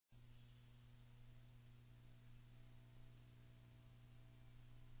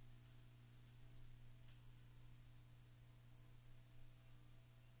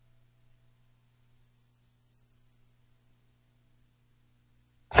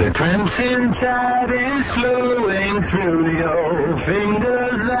The crimson tide is flowing through your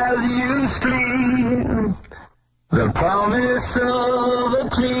fingers as you sleep. The promise of a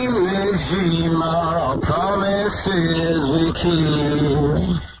clean regime, our promises we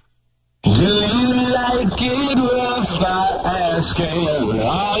keep. Do you like it rough by asking?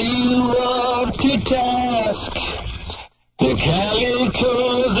 Are you up to task? The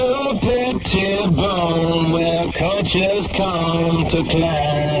calico's a petty bone where cultures come to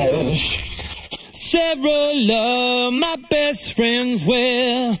clash. Several of my best friends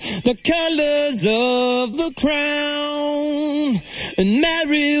wear the colors of the crown, and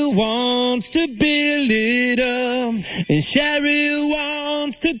Mary wants to build it up, and Sherry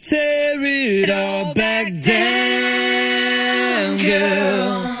wants to tear it all back down,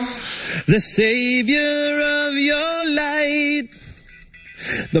 girl. The savior of your light,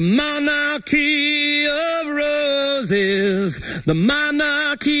 the monarchy of roses, the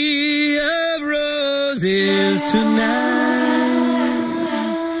monarchy of roses tonight.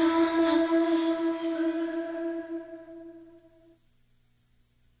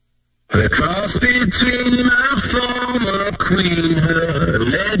 The cross between my former queen, her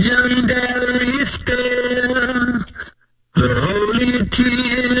legendary stare, the holy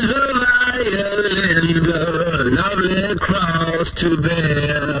tears of Ireland, the lovely cross to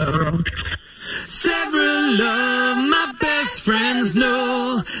bear. Several of my best friends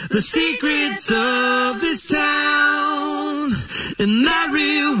know the secrets of this town, and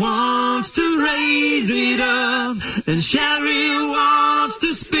Mary wants to raise it up, and Sherry wants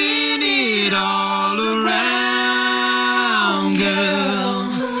to spin it all around, girl.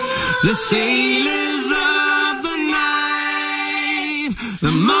 The sailors of the night,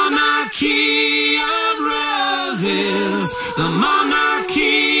 the monarchy of roses, the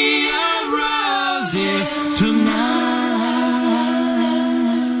monarchy of roses tonight.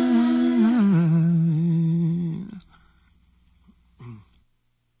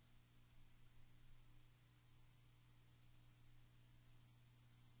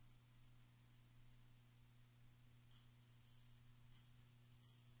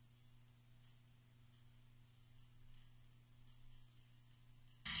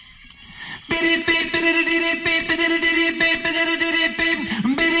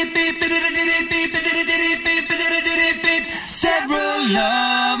 Several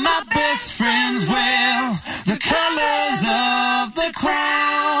of my best friends wear the colors of the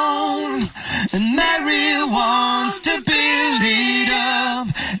crown, and Mary wants to build it up,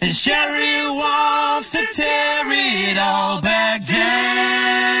 and Sherry wants to tear it all back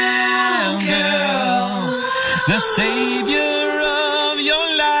down, girl. The savior of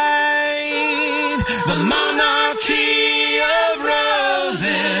your light, the monarchy of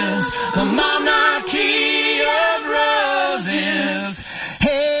roses, the monarchy of roses.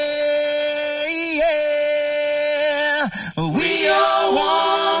 Hey, yeah, we all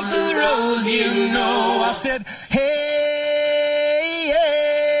want the rose, you know. I said, hey,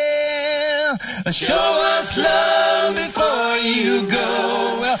 yeah, show us love before you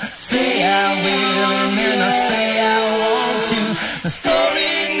go. Well, say I will and then I say I want to. The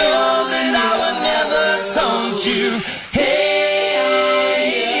story knows that I would never taunt you. Hey,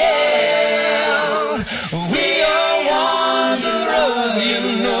 yeah, we all want the rose, you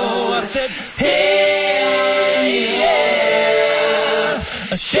know. I said, hey.